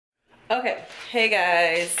Okay, hey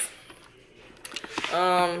guys.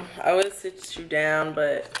 I would sit you down,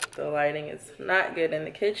 but the lighting is not good in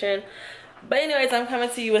the kitchen. But anyways, I'm coming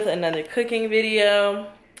to you with another cooking video.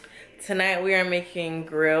 Tonight we are making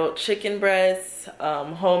grilled chicken breasts,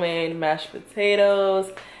 homemade mashed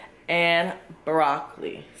potatoes, and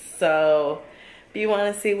broccoli. So if you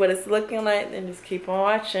want to see what it's looking like, then just keep on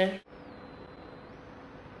watching.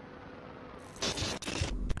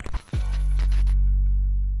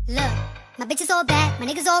 Look, my bitch is all bad, my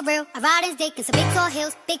niggas all real. I ride his dick in some big tall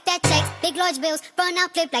hills, big fat checks, big large bills, run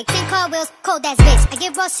out flip like 10 car wheels. Cold ass bitch, I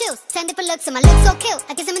give raw chills, 10 different looks and my lips so kill.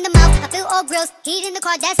 I kiss him in the mouth, I feel all grills, heat in the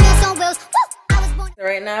car, that's wheels on wheels. Woo! I was born. So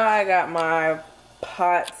right now I got my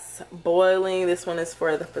pots boiling. This one is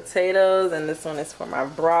for the potatoes and this one is for my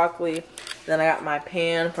broccoli. Then I got my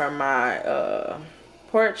pan for my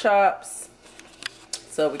pork chops,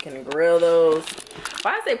 so we can grill those.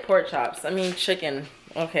 Why I say pork chops? I mean chicken.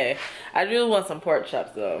 Okay, I do want some pork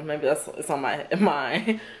chops though. Maybe it's on my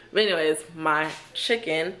mind. But anyways, my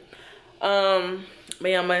chicken. But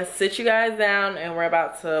yeah, I'm gonna sit you guys down and we're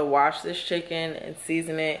about to wash this chicken and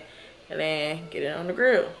season it and then get it on the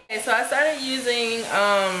grill. Okay, so I started using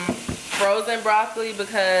frozen broccoli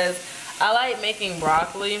because I like making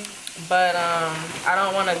broccoli, but I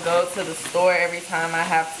don't want to go to the store every time I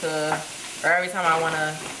have to, or every time I want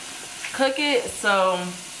to cook it. So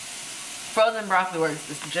frozen broccoli works.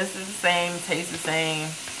 It's just the same, tastes the same,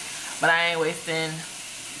 but I ain't wasting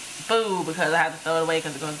food because I have to throw it away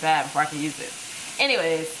because it goes bad before I can use it.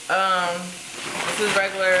 Anyways, this is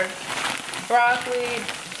regular broccoli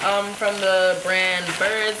from the brand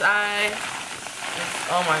Bird's Eye.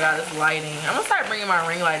 Oh my god, this lighting. I'm gonna start bringing my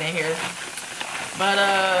ring light in here. But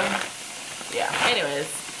yeah, anyways.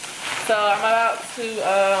 So I'm about to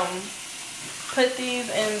put these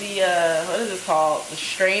in the what is this called? The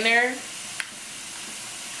strainer.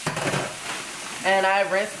 And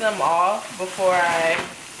I rinse them off before I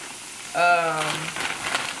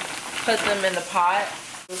put them in the pot.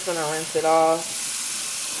 I'm just gonna rinse it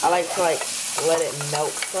off. I like to let it melt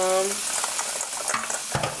some.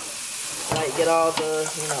 Like get all the,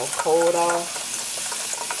 cold off.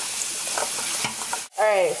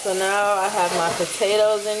 Alright, so now I have my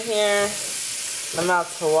potatoes in here. I'm about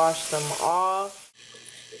to wash them off.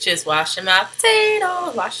 Just washing my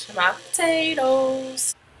potatoes, washing my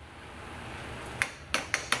potatoes.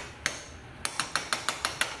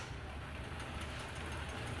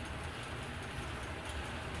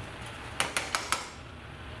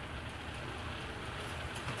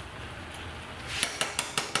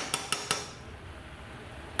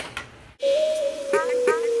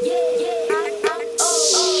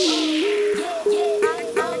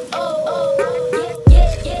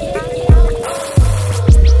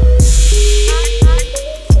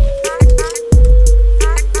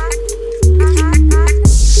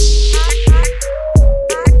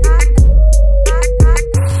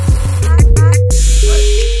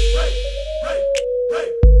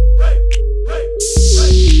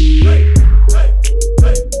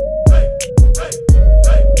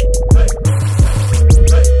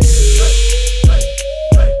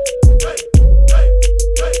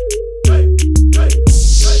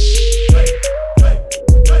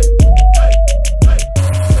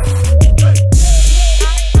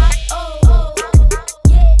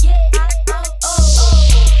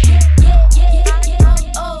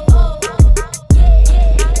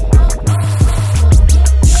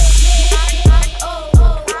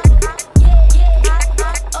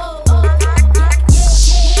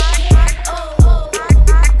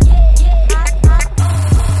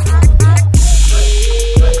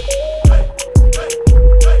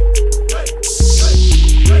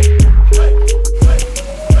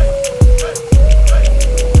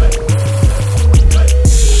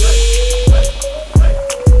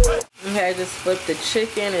 Flip the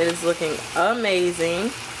chicken. It is looking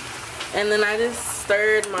amazing. And then I just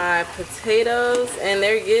stirred my potatoes and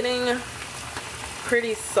they're getting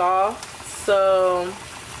pretty soft, so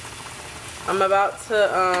I'm about to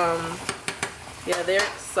yeah, they're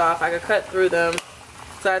soft. I could cut through them.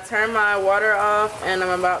 So I turned my water off and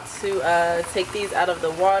I'm about to take these out of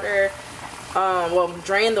the water, well,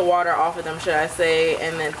 drain the water off of them, should I say,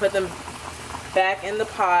 and then put them back in the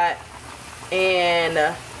pot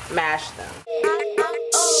and mash them.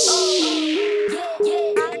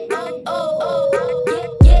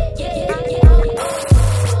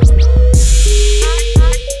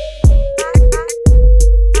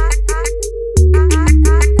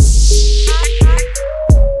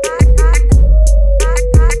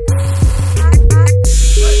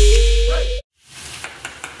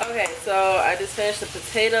 Okay, so I just finished the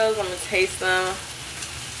potatoes. I'm gonna taste them.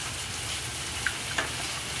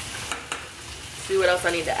 see what else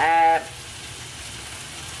I need to add.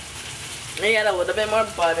 I add a little bit more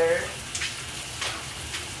butter.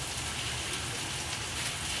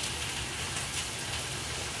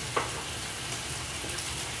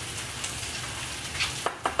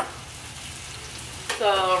 So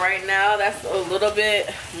right now that's a little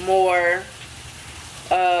bit more,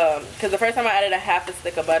 because the first time I added a half a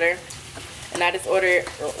stick of butter, and I just ordered,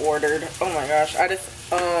 oh my gosh, I just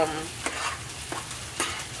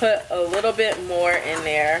put a little bit more in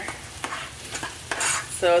there.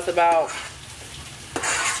 So it's about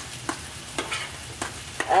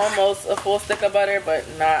almost a full stick of butter, but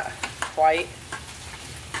not quite.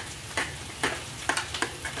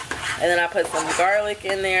 And then I put some garlic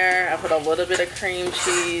in there. I put a little bit of cream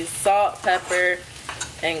cheese, salt, pepper,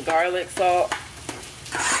 and garlic salt.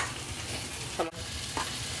 Come on.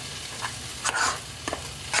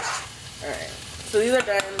 Alright, so these are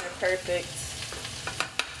done. They're perfect.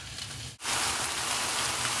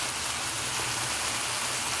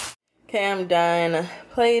 Okay, I'm done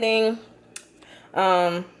plating.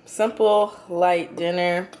 Simple, light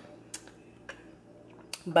dinner.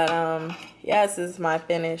 But yeah, this is my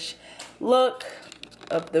finished look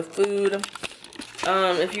of the food.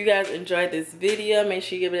 If you guys enjoyed this video, make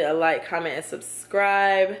sure you give it a like, comment, and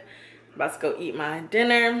subscribe. I'm about to go eat my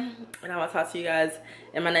dinner, and I will talk to you guys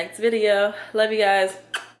in my next video. Love you guys.